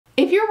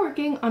If you're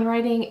working on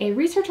writing a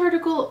research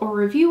article or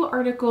review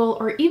article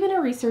or even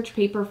a research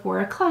paper for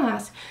a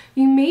class,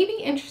 you may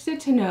be interested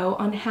to know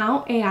on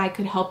how AI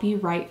could help you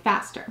write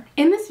faster.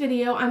 In this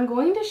video, I'm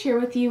going to share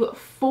with you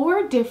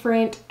 4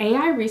 different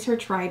AI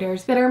research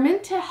writers that are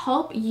meant to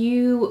help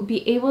you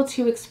be able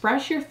to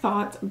express your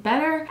thoughts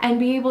better and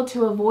be able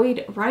to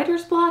avoid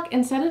writer's block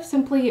instead of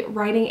simply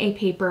writing a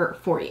paper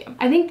for you.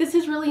 I think this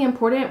is really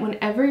important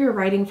whenever you're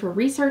writing for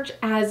research,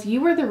 as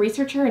you are the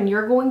researcher and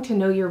you're going to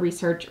know your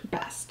research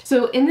best.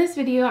 So in this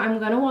video, I'm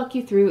going to walk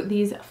you through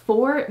these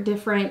 4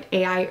 different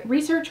AI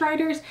research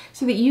writers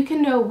so that you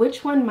can know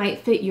which one might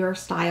fit your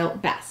style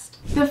best.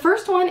 The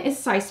first one is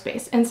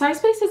SciSpace, and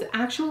SciSpace is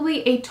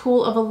actually a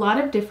tool of a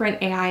lot of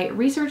different AI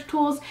research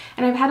tools,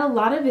 and I've had a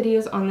lot of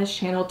videos on this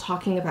channel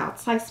talking about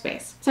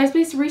SciSpace.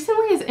 SciSpace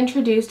recently has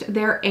introduced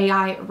their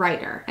AI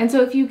writer, and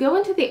so if you go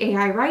into the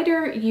AI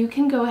writer, you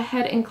can go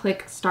ahead and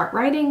click Start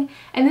Writing,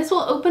 and this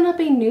will open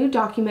up a new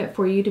document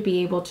for you to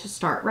be able to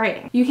start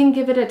writing. You can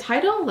give it a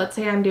title. Let's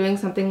say I'm doing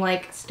something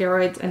like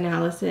Steroids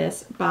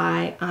Analysis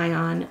by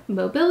Ion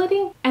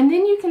Mobility, and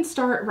then you can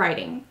start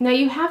writing. Now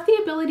you have the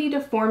ability to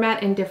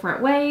format in different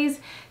ways,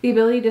 the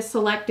ability to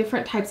select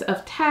different types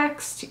of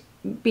text,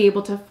 be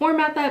able to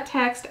format that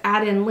text,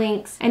 add in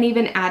links, and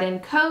even add in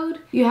code.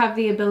 You have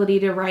the ability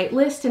to write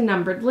list and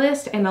numbered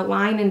list and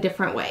align in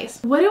different ways.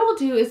 What it will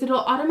do is it'll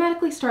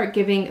automatically start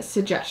giving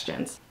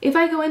suggestions. If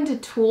I go into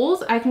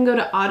tools, I can go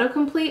to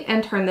autocomplete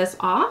and turn this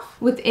off.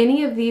 With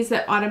any of these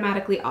that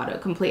automatically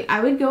autocomplete,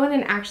 I would go in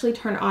and actually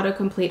turn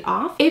autocomplete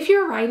off. If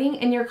you're writing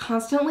and you're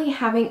constantly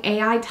having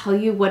AI tell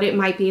you what it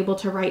might be able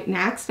to write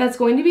next, that's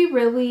going to be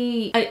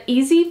really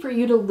easy for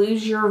you to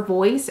lose your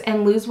voice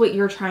and lose what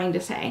you're trying to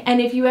say.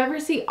 And if you ever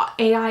see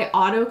AI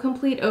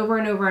autocomplete over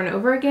and over and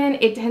over again,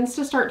 it tends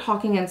to start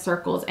talking in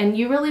circles, and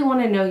you really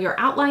want to know your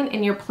outline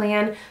and your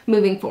plan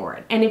moving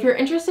forward. And if you're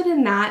interested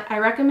in that, I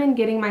recommend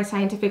getting my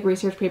scientific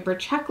research paper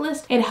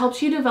checklist. It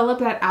helps you develop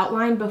that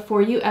outline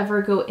before you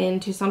ever go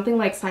into something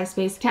like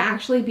SciSpace to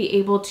actually be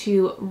able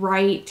to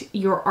write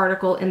your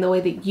article in the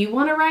way that you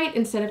want to write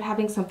instead of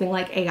having something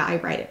like AI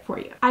write it for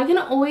you. I can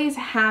always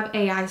have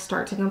AI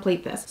start to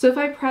complete this. So if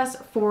I press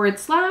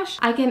 /,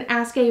 I can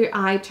ask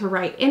AI to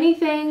write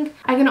anything.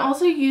 I can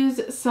also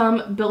use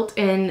some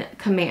built-in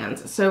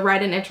commands. So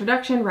write an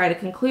introduction, write a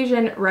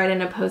conclusion, write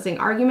an opposing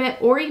argument,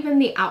 or even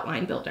the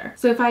outline builder.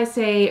 So if I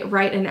say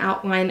write an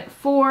outline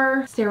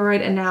for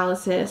steroid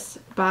analysis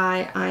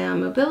by Ion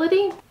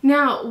Mobility.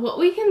 Now, what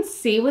we can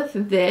see with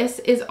this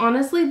is,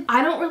 honestly,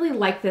 I don't really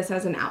like this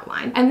as an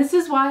outline. And this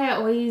is why I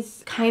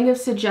always kind of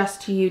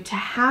suggest to you to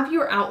have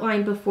your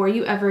outline before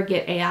you ever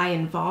get AI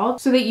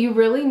involved so that you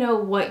really know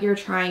what you're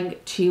trying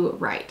to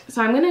write.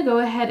 So I'm gonna go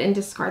ahead and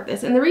discard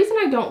this. And the reason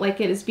I don't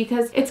like it is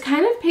because it's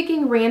kind of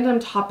picking random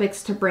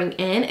topics to bring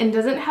in and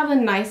doesn't have a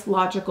nice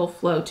logical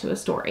flow to a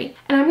story.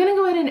 And I'm gonna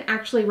go ahead and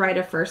actually write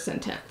a first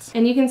sentence.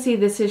 And you can see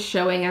this is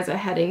showing as a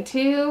heading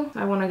 2.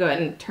 I wanna go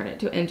ahead and turn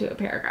it into a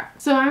paragraph.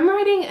 So I'm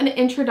writing an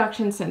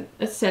introduction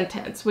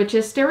sentence, which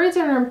is steroids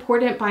are an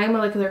important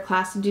biomolecular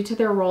class due to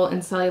their role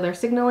in cellular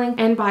signaling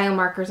and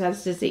biomarkers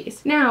as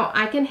disease. Now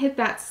I can hit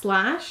that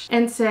 /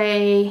 and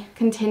say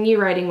continue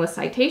writing with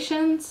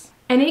citations.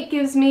 And it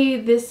gives me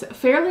this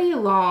fairly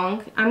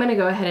long, I'm going to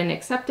go ahead and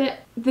accept it,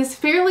 this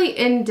fairly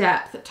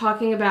in-depth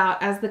talking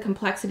about as the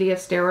complexity of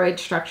steroid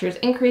structures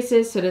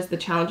increases, so does the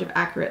challenge of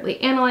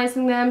accurately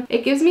analyzing them.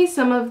 It gives me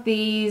some of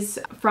these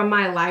from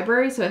my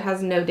library, so it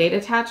has no data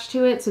attached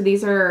to it. So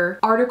these are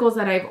articles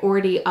that I've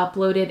already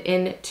uploaded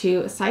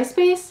into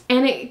SciSpace,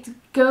 and it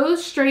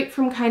goes straight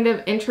from kind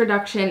of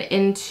introduction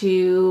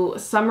into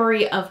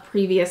summary of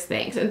previous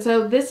things. And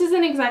so this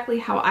isn't exactly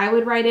how I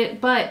would write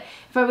it, but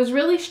if I was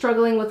really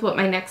struggling with what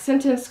my next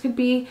sentence could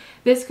be,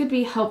 this could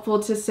be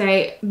helpful to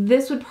say,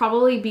 this would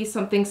probably be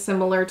something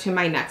similar to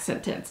my next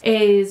sentence,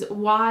 is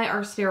why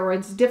are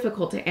steroids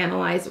difficult to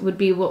analyze would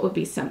be what would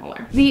be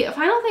similar. The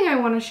final thing I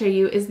want to show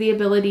you is the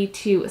ability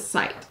to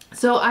cite.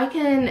 So I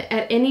can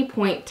at any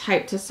point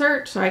type to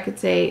search, so I could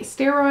say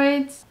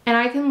steroids, and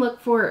I can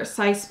look for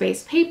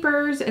SciSpace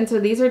papers, and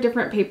so these are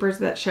different papers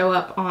that show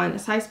up on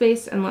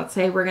SciSpace, and let's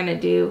say we're gonna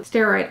do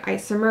steroid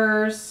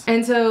isomers,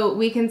 and so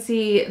we can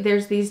see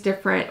there's these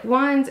different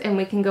ones, and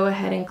we can go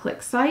ahead and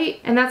click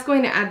cite, and that's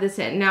going to add this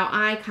in. Now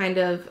I kind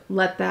of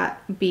let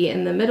that be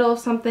in the middle of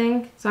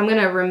something, so I'm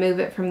gonna remove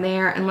it from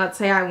there, and let's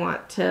say I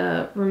want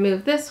to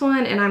remove this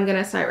one, and I'm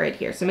gonna cite right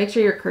here. So make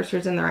sure your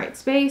cursor's in the right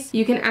space.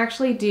 You can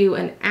actually do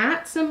an @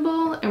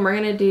 symbol, and we're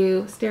gonna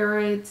do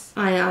steroids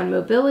ion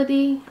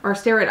mobility, or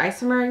steroid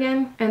isomer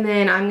again, and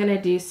then I'm gonna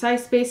do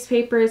SciSpace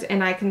papers,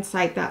 and I can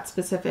cite that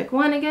specific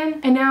one again,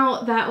 and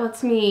now that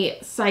lets me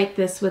cite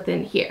this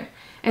within here.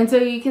 And so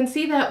you can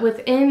see that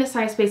within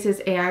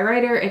SciSpace's AI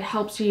writer, it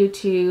helps you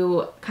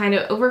to kind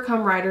of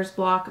overcome writer's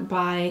block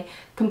by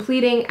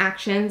completing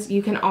actions.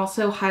 You can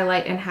also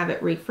highlight and have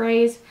it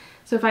rephrase.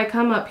 So if I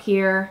come up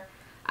here,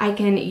 I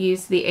can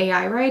use the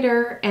AI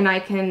writer and I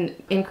can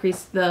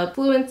increase the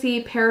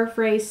fluency,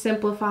 paraphrase,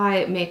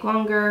 simplify, make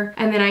longer,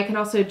 and then I can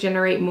also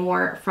generate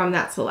more from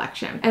that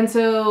selection. And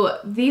so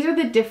these are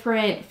the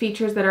different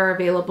features that are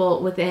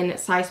available within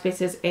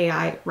SciSpace's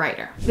AI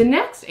writer. The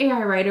next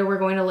AI writer we're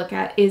going to look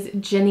at is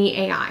Jenni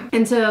AI.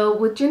 And so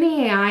with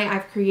Jenni AI,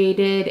 I've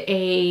created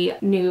a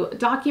new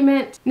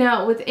document.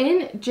 Now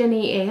within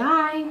Jenni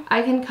AI,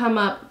 I can come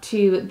up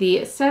to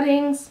the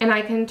settings and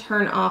I can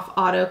turn off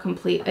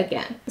autocomplete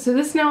again. So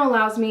this now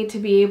allows me to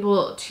be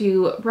able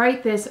to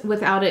write this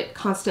without it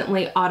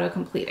constantly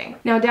auto-completing.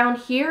 Now down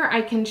here,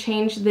 I can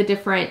change the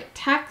different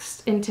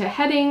text into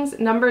headings,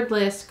 numbered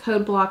lists,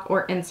 code block,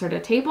 or insert a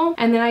table.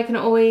 And then I can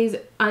always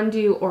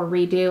undo or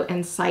redo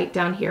and cite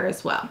down here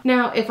as well.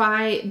 Now, if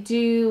I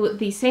do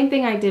the same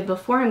thing I did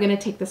before, I'm gonna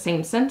take the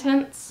same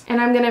sentence and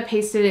I'm gonna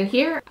paste it in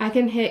here. I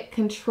can hit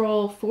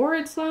Control /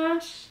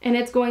 and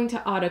it's going to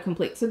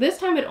autocomplete. So this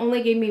time it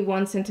only gave me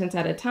one sentence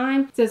at a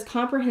time. It says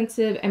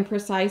comprehensive and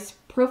precise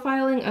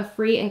profiling of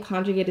free and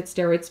conjugated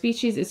steroid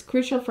species is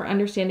crucial for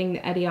understanding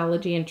the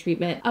etiology and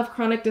treatment of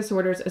chronic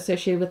disorders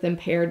associated with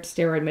impaired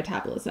steroid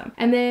metabolism.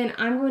 And then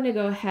I'm going to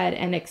go ahead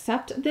and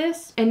accept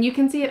this, and you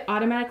can see it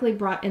automatically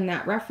brought in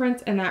that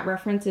reference, and that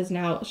reference is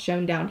now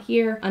shown down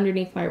here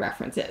underneath my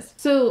references.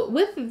 So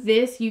with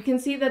this, you can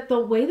see that the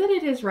way that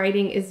it is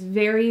writing is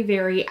very,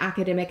 very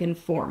academic and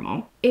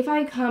formal. If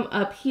I come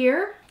up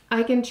here,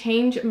 I can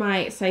change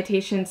my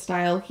citation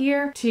style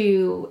here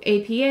to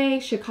APA,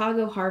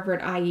 Chicago,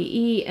 Harvard,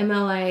 IEE,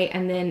 MLA,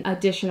 and then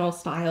additional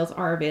styles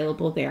are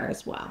available there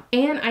as well.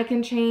 And I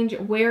can change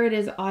where it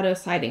is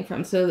auto-citing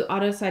from. So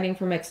auto-citing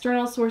from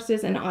external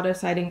sources and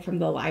auto-citing from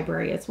the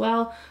library as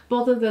well.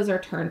 Both of those are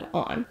turned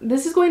on.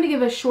 This is going to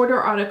give a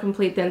shorter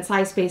autocomplete than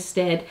SciSpace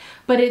did,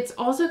 but it's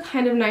also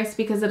kind of nice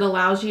because it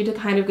allows you to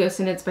kind of go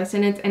sentence by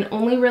sentence and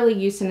only really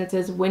use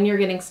sentences when you're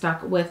getting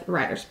stuck with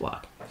writer's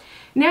block.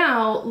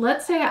 Now,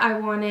 let's say I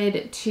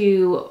wanted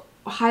to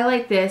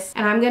highlight this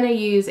and I'm going to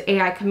use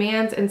AI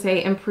commands and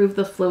say improve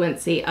the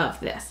fluency of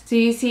this. So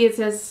you see it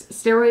says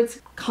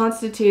steroids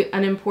constitute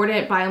an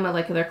important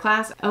biomolecular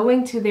class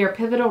owing to their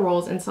pivotal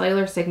roles in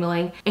cellular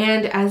signaling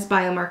and as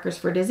biomarkers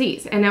for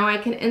disease. And now I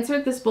can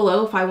insert this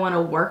below if I want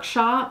to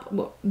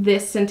workshop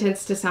this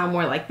sentence to sound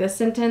more like this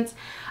sentence.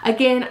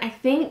 Again, I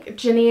think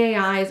Jenni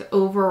AI's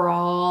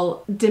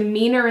overall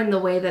demeanor in the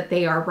way that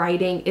they are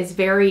writing is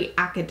very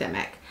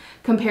academic,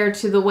 compared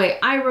to the way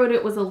I wrote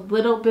it was a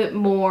little bit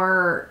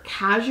more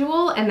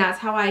casual, and that's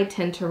how I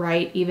tend to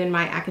write even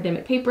my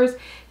academic papers,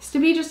 is to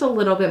be just a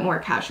little bit more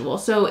casual.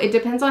 So it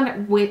depends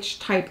on which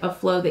type of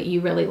flow that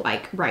you really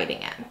like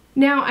writing in.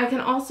 Now I can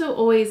also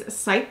always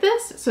cite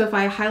this. So if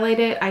I highlight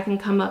it, I can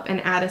come up and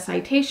add a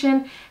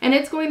citation and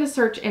it's going to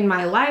search in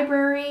my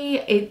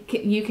library.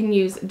 You can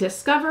use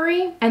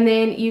discovery and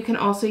then you can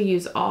also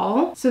use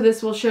all. So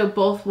this will show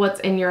both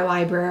what's in your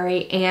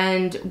library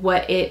and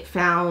what it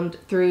found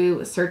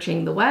through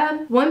searching the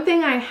web. One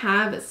thing I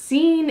have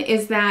seen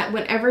is that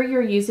whenever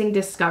you're using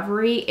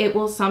discovery, it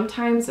will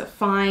sometimes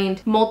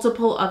find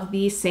multiple of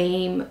the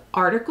same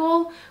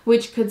article,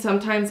 which could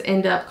sometimes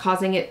end up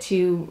causing it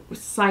to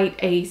cite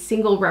a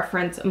single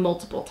reference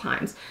multiple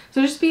times.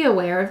 So just be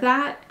aware of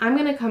that. I'm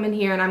going to come in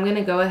here and I'm going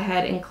to go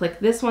ahead and click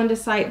this one to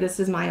cite.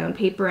 This is my own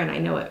paper and I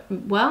know it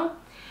well.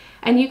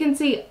 And you can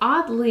see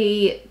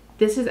oddly,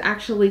 this is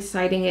actually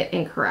citing it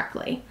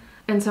incorrectly.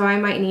 And so I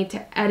might need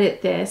to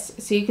edit this.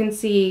 So you can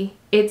see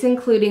it's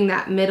including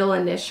that middle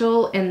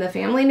initial in the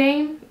family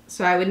name.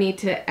 So I would need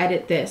to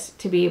edit this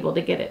to be able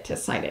to get it to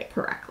cite it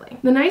correctly.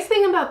 The nice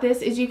thing about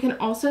this is you can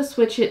also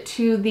switch it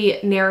to the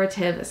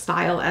narrative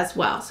style as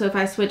well. So if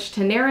I switch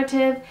to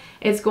narrative,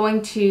 it's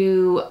going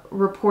to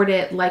report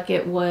it like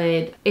it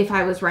would if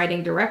I was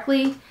writing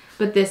directly,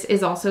 but this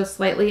is also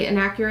slightly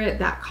inaccurate.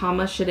 That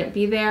comma shouldn't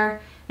be there.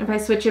 If I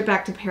switch it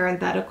back to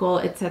parenthetical,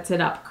 it sets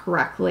it up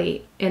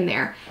correctly in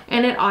there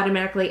and it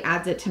automatically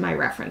adds it to my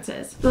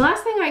references. The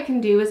last thing I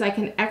can do is I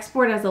can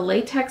export as a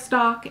LaTeX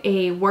doc,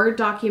 a Word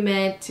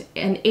document,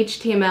 an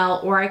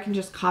HTML, or I can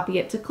just copy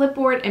it to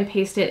clipboard and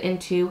paste it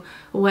into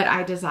what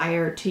I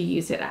desire to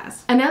use it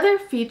as. Another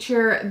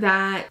feature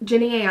that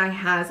Jenni AI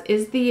has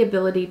is the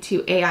ability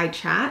to AI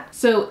chat.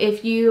 So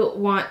if you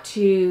want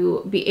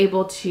to be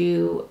able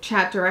to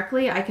chat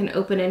directly, I can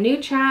open a new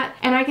chat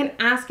and I can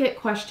ask it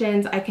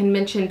questions. I can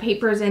mention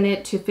papers in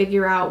it to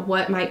figure out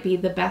what might be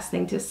the best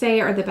thing to say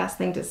or the best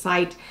thing to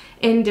cite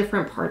in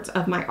different parts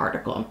of my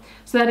article.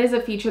 So that is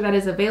a feature that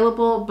is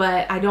available,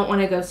 but I don't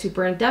want to go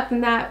super in depth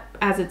in that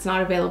as it's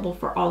not available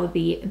for all of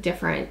the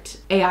different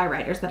AI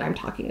writers that I'm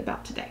talking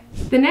about today.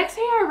 The next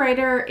AI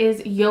writer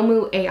is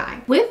Yomu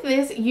AI. With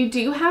this, you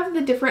do have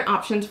the different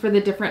options for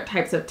the different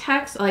types of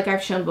text like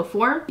I've shown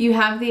before. You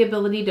have the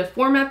ability to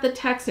format the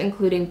text,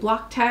 including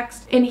block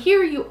text. And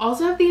here you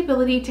also have the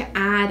ability to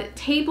add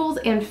tables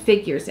and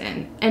figures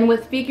in. And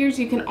with figures,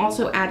 you can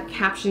also add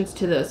captions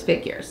to those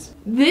figures.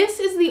 This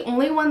is the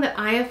only one that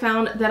I have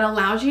found that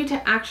allows you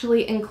to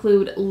actually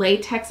include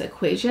LaTeX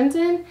equations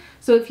in.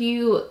 So if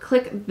you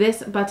click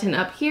this button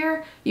up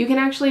here, you can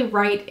actually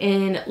write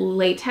in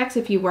LaTeX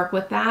if you work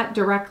with that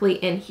directly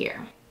in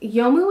here.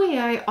 Yomu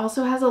AI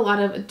also has a lot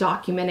of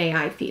document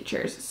AI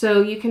features.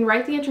 So you can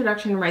write the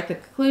introduction, write the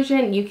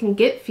conclusion, you can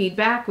get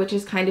feedback, which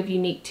is kind of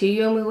unique to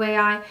Yomu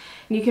AI, and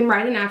you can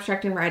write an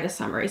abstract and write a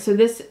summary. So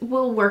this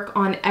will work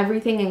on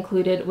everything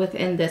included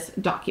within this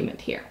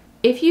document here.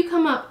 If you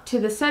come up to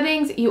the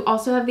settings, you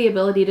also have the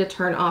ability to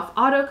turn off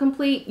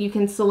autocomplete. You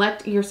can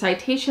select your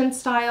citation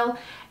style,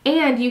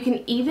 and you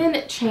can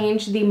even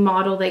change the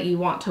model that you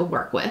want to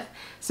work with.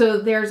 So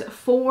there's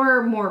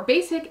 4 more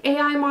basic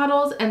AI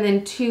models and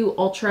then 2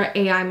 ultra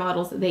AI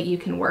models that you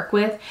can work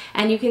with,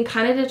 and you can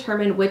kind of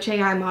determine which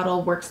AI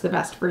model works the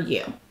best for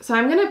you. So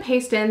I'm going to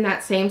paste in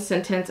that same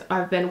sentence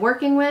I've been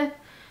working with,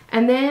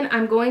 and then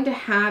I'm going to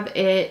have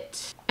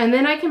it, and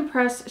then I can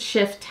press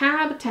Shift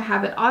Tab to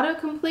have it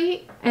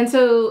autocomplete. And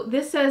so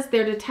this says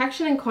their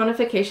detection and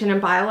quantification in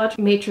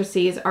biological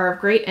matrices are of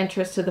great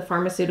interest to the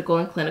pharmaceutical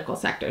and clinical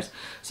sectors.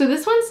 So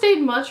this one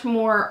stayed much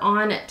more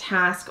on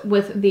task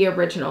with the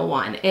original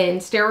one. And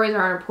steroids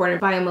are an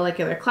important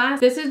biomolecular class.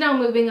 This is now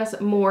moving us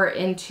more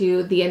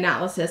into the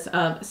analysis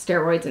of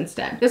steroids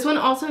instead. This one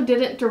also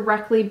didn't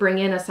directly bring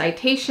in a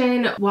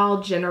citation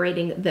while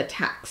generating the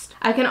text.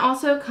 I can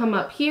also come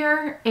up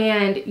here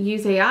and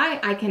use AI.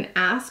 I can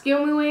ask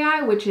Yomu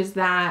AI, which is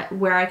that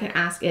where I can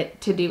ask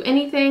it to do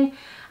anything.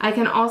 I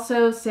can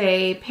also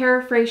say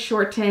paraphrase,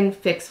 shorten,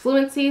 fix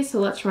fluency. So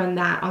let's run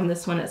that on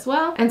this one as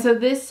well. And so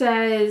this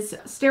says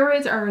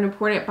steroids are an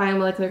important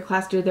biomolecular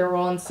class due to their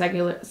role in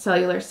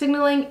cellular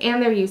signaling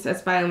and their use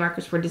as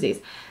biomarkers for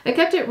disease. I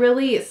kept it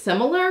really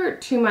similar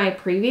to my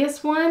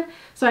previous one.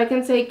 So I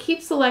can say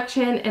keep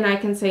selection, and I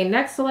can say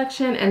next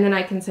selection, and then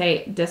I can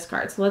say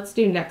discard. So let's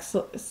do next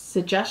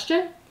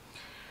suggestion.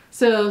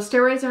 So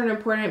steroids are an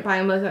important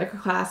biomolecular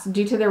class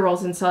due to their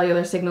roles in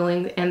cellular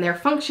signaling and their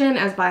function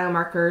as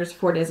biomarkers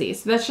for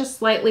disease. So that's just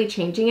slightly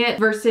changing it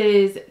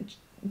versus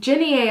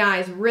Jenni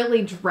AI's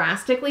really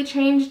drastically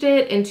changed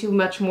it into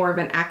much more of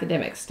an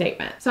academic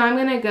statement. So I'm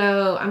gonna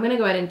go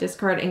ahead and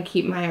discard and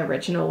keep my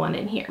original one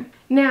in here.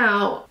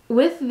 Now,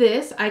 with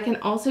this, I can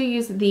also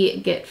use the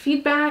get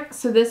feedback.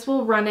 So this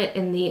will run it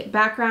in the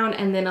background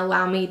and then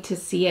allow me to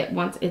see it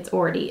once it's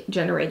already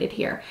generated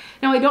here.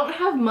 Now, I don't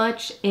have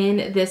much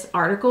in this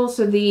article,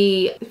 so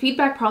the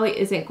feedback probably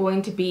isn't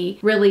going to be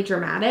really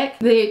dramatic.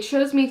 It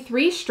shows me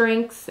 3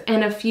 strengths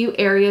and a few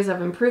areas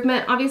of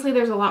improvement. Obviously,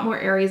 there's a lot more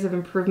areas of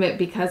improvement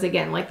because,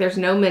 again, like there's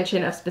no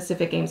mention of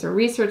specific aims or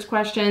research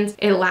questions.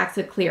 It lacks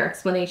a clear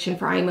explanation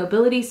for eye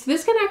mobility. So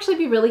this can actually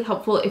be really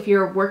helpful if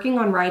you're working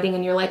on writing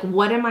and you're like,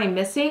 what am I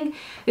missing?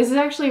 This is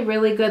actually a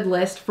really good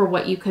list for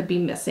what you could be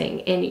missing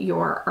in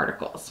your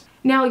articles.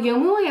 Now,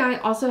 Yomu AI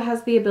also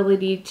has the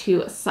ability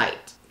to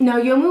cite. So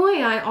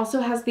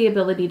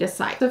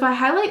if I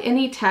highlight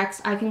any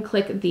text, I can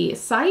click the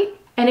cite,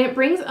 and it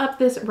brings up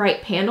this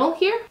right panel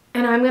here.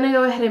 And I'm gonna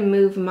go ahead and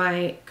move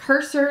my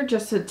cursor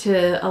just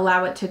to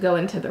allow it to go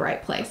into the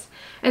right place.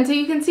 And so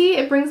you can see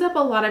it brings up a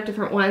lot of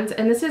different ones,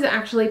 and this is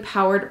actually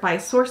powered by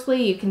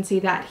Sourcely. You can see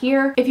that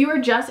here. If you are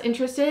just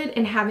interested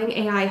in having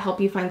AI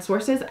help you find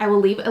sources, I will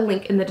leave a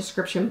link in the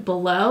description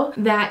below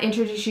that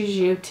introduces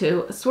you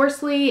to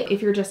Sourcely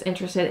if you're just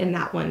interested in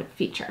that one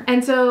feature.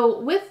 And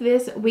so with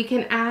this, we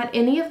can add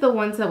any of the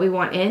ones that we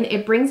want in.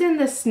 It brings in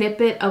the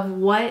snippet of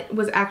what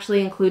was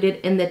actually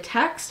included in the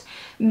text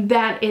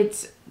that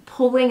it's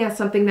pulling as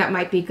something that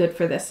might be good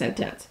for this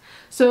sentence.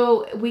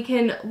 So we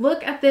can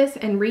look at this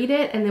and read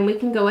it, and then we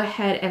can go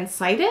ahead and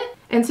cite it.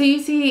 And so you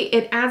see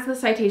it adds the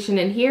citation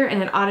in here,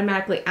 and it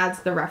automatically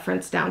adds the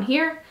reference down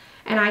here.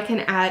 And I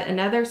can add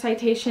another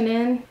citation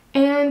in.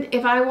 And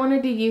if I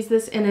wanted to use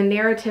this in a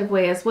narrative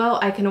way as well,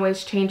 I can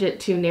always change it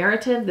to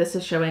narrative. This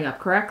is showing up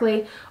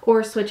correctly,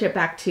 or switch it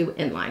back to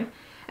inline.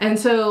 And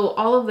so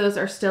all of those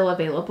are still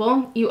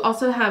available. You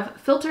also have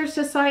filters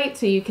to cite,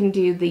 so you can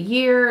do the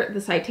year, the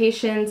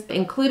citations,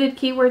 included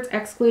keywords,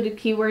 excluded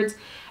keywords,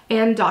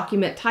 and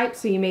document type.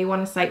 So you may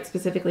want to cite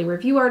specifically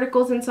review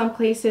articles in some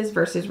cases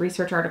versus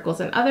research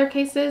articles in other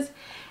cases.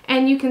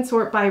 And you can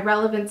sort by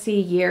relevancy,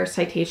 year,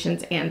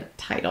 citations, and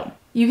title.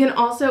 You can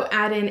also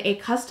add in a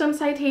custom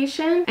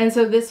citation. And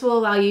so this will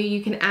allow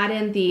you can add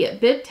in the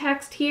bib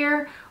text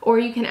here, or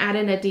you can add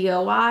in a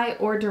DOI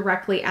or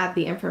directly add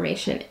the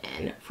information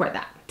in for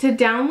that. To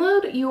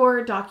download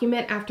your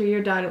document after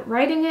you're done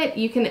writing it,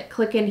 you can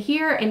click in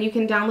here and you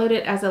can download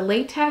it as a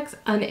LaTeX,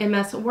 an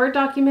MS Word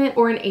document,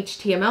 or an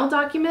HTML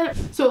document.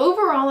 So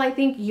overall, I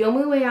think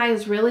Yomu AI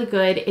is really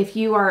good if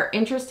you are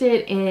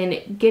interested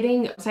in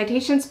getting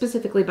citations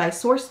specifically by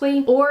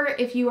Sourcely, or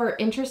if you are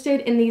interested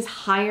in these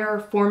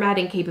higher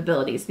formatting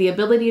capabilities, the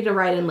ability to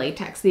write in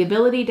LaTeX, the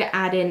ability to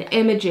add in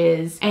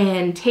images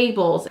and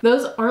tables.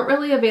 Those aren't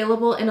really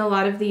available in a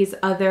lot of these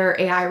other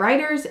AI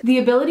writers. The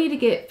ability to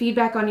get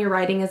feedback on your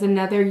writing writing is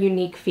another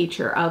unique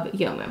feature of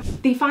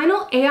Yomu. The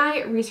final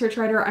AI research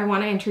writer I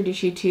want to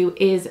introduce you to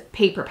is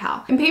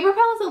PaperPal. And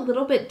PaperPal is a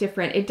little bit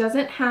different. It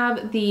doesn't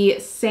have the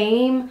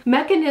same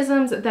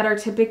mechanisms that are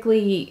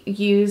typically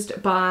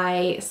used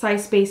by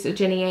SciSpace,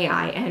 Jenni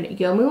AI, and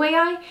Yomu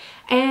AI.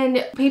 And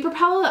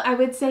PaperPal, I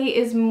would say,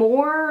 is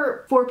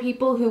more for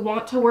people who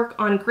want to work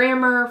on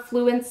grammar,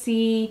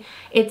 fluency.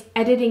 Its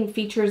editing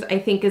features, I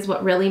think, is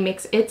what really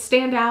makes it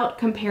stand out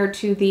compared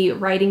to the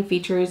writing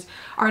features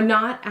are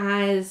not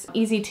as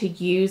easy to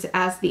use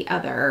as the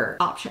other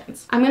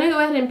options. I'm going to go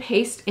ahead and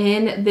paste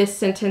in this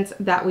sentence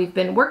that we've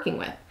been working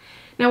with.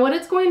 Now what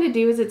it's going to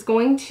do is it's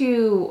going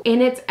to,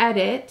 in its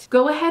edit,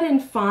 go ahead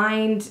and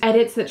find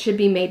edits that should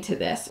be made to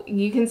this.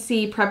 You can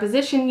see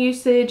preposition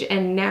usage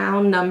and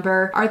noun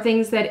number are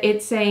things that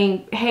it's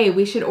saying, hey,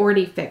 we should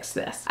already fix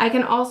this. I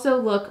can also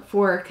look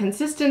for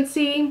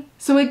consistency.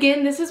 So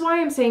again, this is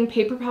why I'm saying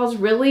PaperPal is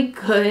really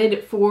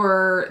good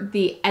for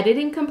the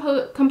editing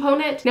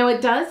component. Now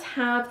it does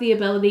have the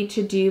ability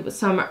to do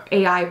some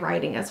AI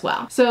writing as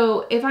well.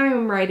 So if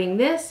I'm writing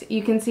this,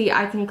 you can see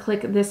I can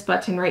click this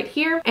button right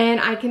here and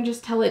I can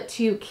just tell it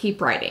to keep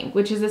writing,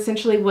 which is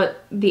essentially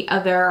what the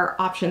other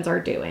options are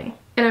doing.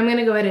 And I'm going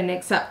to go ahead and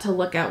accept to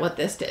look at what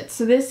this did.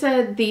 So this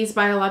said these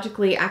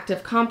biologically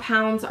active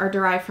compounds are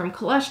derived from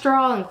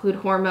cholesterol, include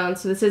hormones.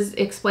 So this is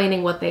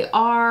explaining what they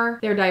are,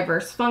 their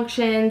diverse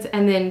functions,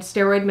 and then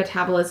steroid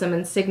metabolism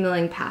and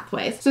signaling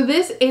pathways. So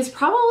this is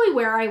probably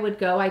where I would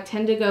go. I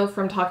tend to go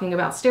from talking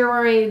about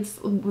steroids,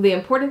 the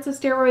importance of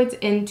steroids,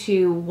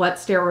 into what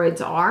steroids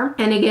are.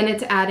 And again,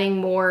 it's adding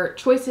more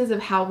choices of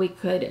how we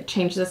could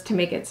change this to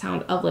make it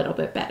sound a little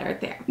bit better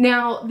there.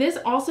 Now, this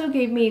also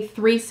gave me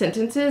 3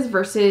 sentences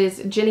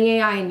versus Jenni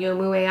AI and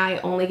Yomu AI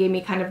only gave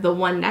me kind of the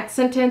one next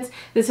sentence.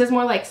 This is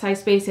more like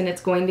SciSpace and it's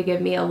going to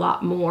give me a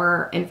lot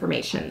more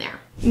information there.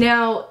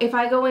 Now, if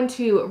I go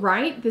into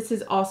write, this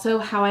is also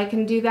how I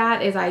can do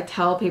that, is I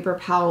tell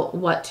PaperPal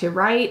what to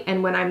write,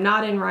 and when I'm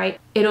not in write,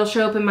 it'll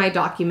show up in my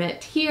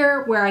document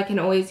here where I can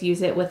always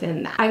use it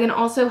within that. I can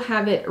also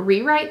have it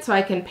rewrite, so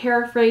I can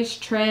paraphrase,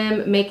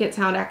 trim, make it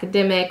sound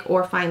academic,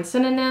 or find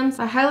synonyms.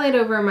 I highlight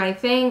over my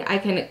thing, I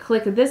can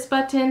click this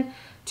button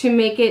to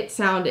make it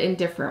sound in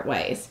different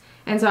ways.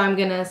 And so I'm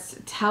gonna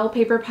tell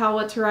PaperPal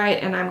what to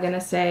write, and I'm gonna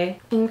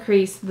say,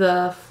 increase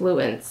the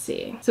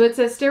fluency. So it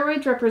says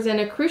steroids represent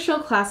a crucial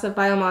class of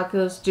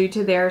biomolecules due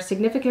to their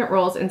significant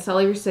roles in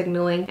cellular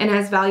signaling and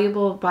as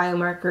valuable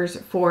biomarkers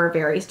for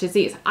various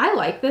disease. I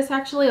like this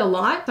actually a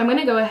lot. So I'm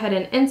gonna go ahead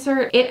and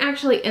insert. It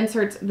actually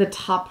inserts the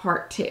top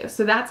part too.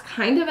 So that's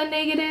kind of a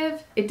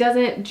negative. It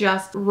doesn't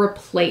just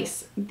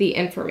replace the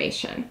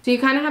information. So you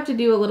kind of have to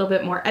do a little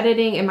bit more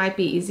editing. It might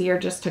be easier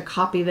just to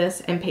copy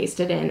this and paste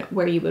it in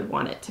where you would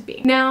want it to be.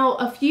 Now,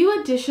 a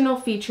few additional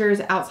features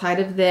outside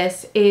of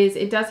this is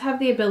it does have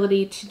the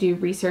ability to do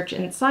research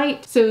and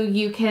cite. So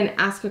you can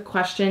ask a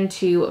question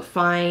to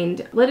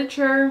find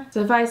literature.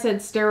 So if I said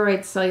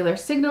steroid cellular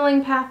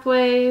signaling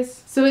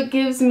pathways, so it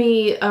gives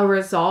me a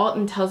result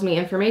and tells me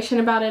information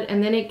about it,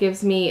 and then it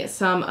gives me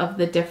some of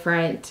the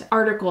different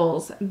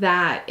articles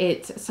that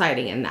it's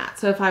citing in that.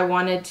 So if I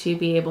wanted to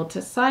be able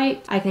to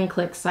cite, I can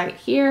click cite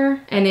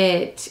here, and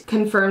it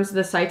confirms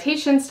the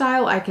citation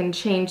style. I can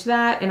change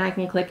that, and I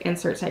can click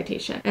insert citation.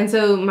 And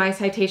so my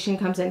citation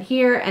comes in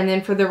here, and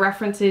then for the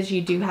references,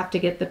 you do have to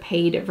get the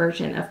paid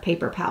version of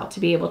PaperPal to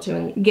be able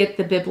to get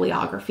the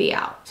bibliography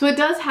out. So it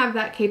does have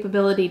that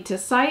capability to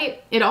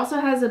cite. It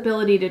also has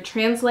ability to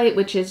translate,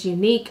 which is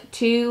unique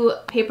to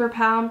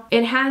PaperPal.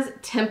 It has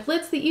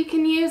templates that you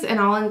can use, and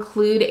I'll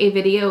include a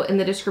video in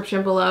the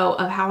description below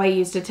of how I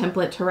used a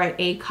template to write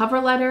a cover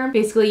letter.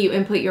 Basically, you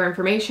input your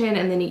information,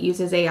 and then it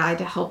uses AI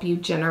to help you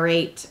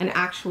generate an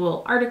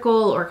actual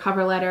article or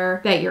cover letter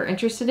that you're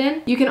interested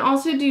in. You can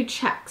also do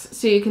checks.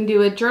 So you can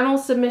do a journal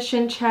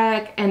submission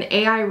check, an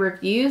AI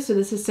review. So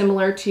this is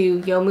similar to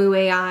Yomu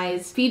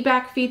AI's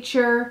feedback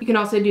feature. You can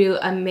also do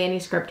a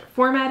manuscript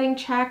formatting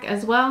check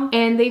as well.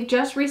 And they've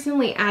just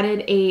recently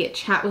added a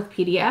chat with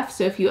PDF.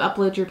 So if you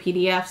upload your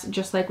PDFs,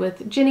 just like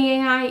with Jenni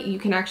AI, you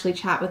can actually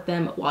chat with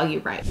them while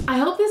you write. I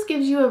hope this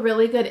gives you a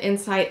really good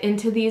insight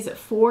into these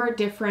 4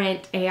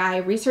 different AI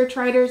research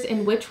writers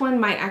and which one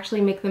might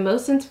actually make the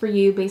most sense for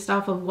you based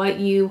off of what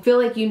you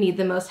feel like you need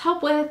the most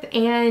help with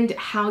and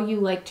how you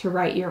like to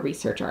write your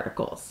research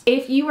articles.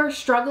 If you are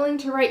struggling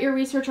to write your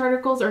research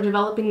articles or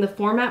developing the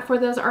format for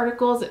those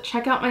articles,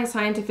 check out my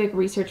scientific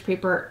research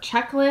paper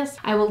checklist.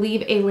 I will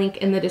leave a link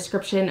in the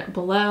description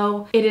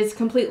below. It is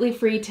completely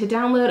free to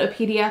download a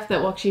PDF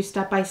that walks you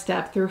step by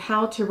step through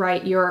how to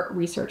write your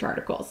research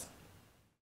articles.